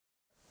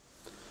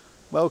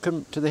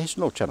Welcome to the History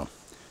Lord channel.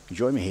 You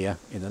join me here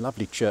in the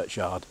lovely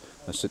churchyard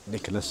of St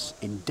Nicholas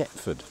in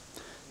Deptford,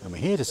 and we're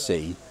here to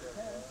see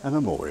a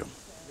memorial,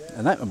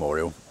 and that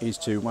memorial is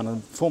to one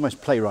of the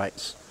foremost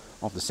playwrights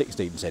of the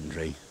 16th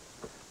century,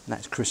 and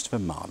that's Christopher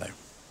Marlowe.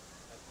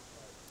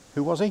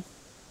 Who was he?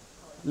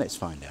 Let's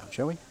find out,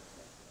 shall we?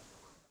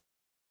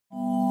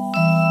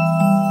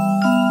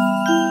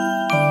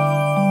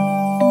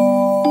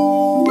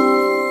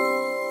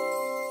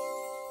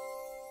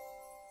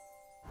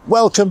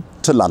 Welcome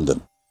to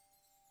London.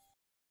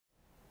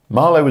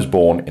 Marlowe was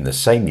born in the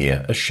same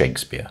year as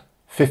Shakespeare,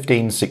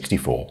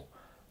 1564,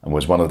 and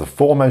was one of the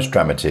foremost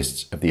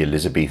dramatists of the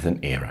Elizabethan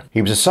era. He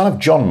was the son of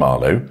John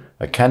Marlowe,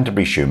 a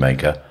Canterbury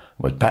shoemaker, and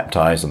was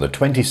baptised on the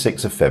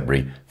 26th of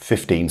February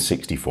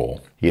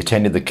 1564. He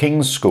attended the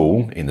King's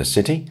School in the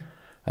city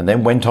and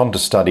then went on to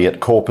study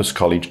at Corpus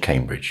College,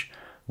 Cambridge,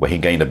 where he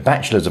gained a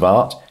Bachelor's of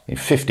Art in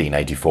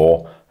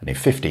 1584, and in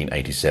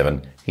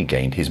 1587 he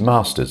gained his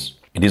Master's.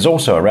 It is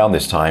also around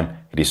this time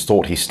it is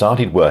thought he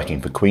started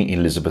working for Queen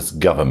Elizabeth's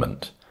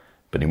government,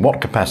 but in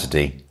what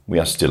capacity we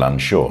are still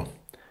unsure.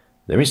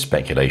 There is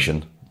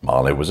speculation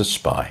Marlowe was a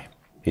spy.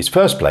 His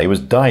first play was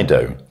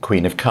Dido,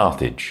 Queen of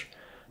Carthage,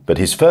 but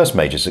his first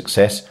major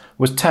success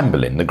was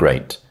Tamburlaine the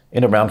Great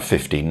in around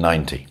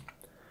 1590.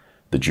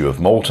 The Jew of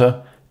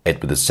Malta,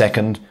 Edward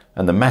II,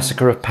 and the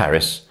Massacre of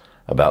Paris,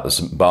 about the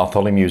St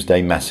Bartholomew's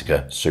Day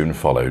massacre, soon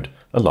followed,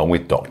 along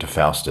with Dr.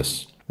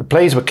 Faustus. The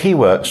plays were key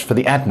works for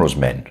the Admiral's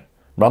Men,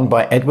 run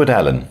by Edward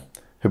Allen,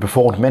 who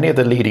performed many of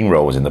the leading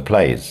roles in the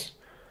plays.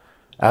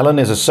 Allen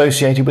is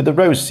associated with the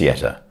Rose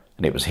Theatre,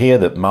 and it was here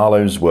that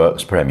Marlowe's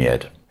works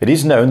premiered. It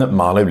is known that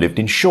Marlowe lived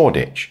in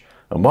Shoreditch,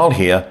 and while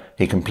here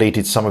he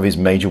completed some of his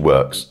major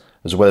works,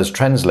 as well as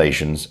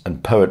translations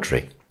and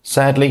poetry.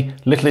 Sadly,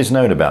 little is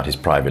known about his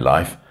private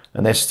life,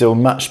 and there's still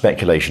much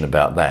speculation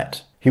about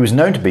that. He was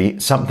known to be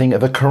something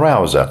of a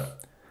carouser.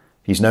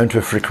 He's known to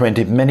have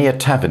frequented many a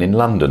tavern in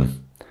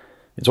London.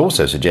 It's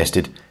also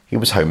suggested he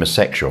was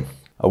homosexual.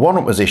 A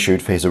warrant was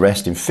issued for his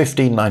arrest in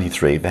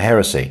 1593 for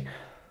heresy,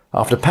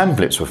 after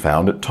pamphlets were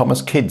found at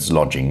Thomas Kidd's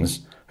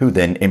lodgings, who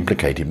then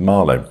implicated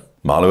Marlowe.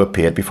 Marlowe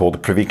appeared before the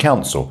Privy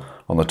Council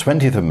on the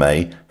 20th of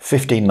May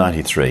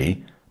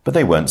 1593, but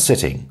they weren't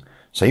sitting,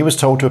 so he was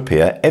told to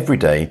appear every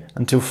day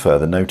until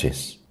further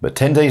notice. But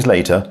 10 days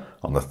later,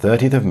 on the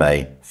 30th of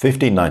May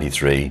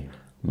 1593,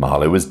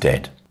 Marlowe was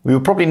dead. We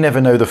will probably never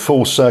know the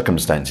full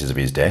circumstances of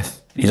his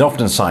death. It is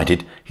often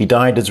cited he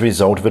died as a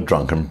result of a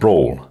drunken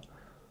brawl.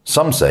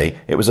 Some say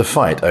it was a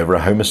fight over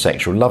a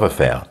homosexual love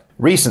affair.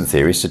 Recent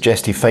theories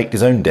suggest he faked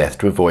his own death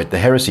to avoid the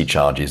heresy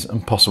charges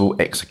and possible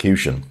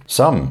execution.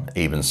 Some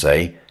even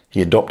say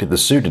he adopted the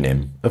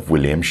pseudonym of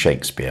William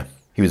Shakespeare.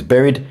 He was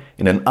buried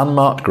in an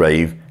unmarked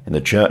grave in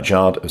the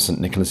churchyard of St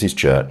Nicholas's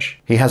Church.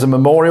 He has a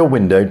memorial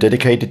window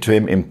dedicated to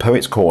him in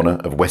Poets' Corner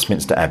of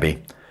Westminster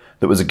Abbey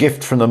that was a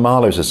gift from the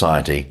Marlowe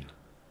Society,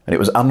 and it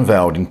was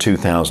unveiled in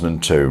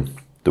 2002.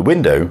 The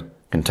window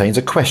contains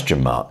a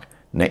question mark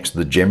next to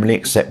the generally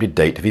accepted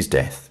date of his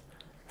death,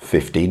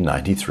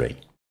 1593.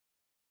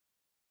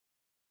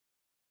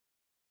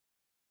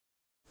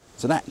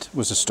 So that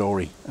was the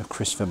story of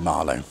Christopher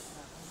Marlowe.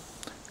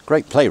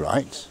 Great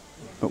playwright,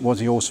 but was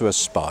he also a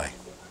spy?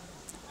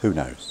 Who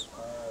knows?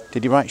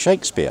 Did he write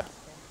Shakespeare?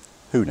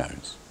 Who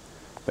knows?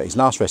 But his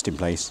last resting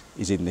place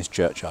is in this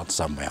churchyard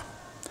somewhere.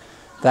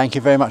 Thank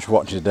you very much for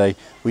watching today.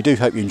 We do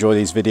hope you enjoy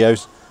these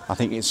videos. I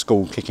think it's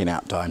school kicking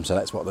out time, so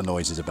that's what the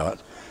noise is about.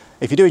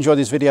 If you do enjoy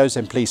these videos,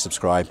 then please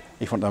subscribe.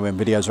 If you want to know when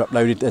videos are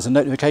uploaded, there's a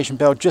notification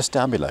bell just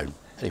down below. And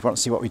if you want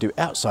to see what we do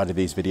outside of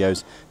these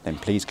videos, then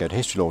please go to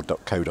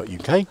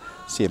historylord.co.uk,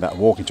 see about a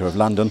walking tour of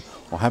London,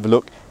 or have a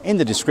look in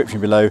the description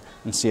below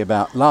and see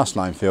about Last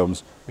Line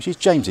Films, which is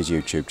James's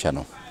YouTube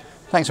channel.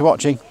 Thanks for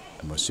watching,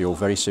 and we'll see you all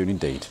very soon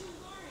indeed.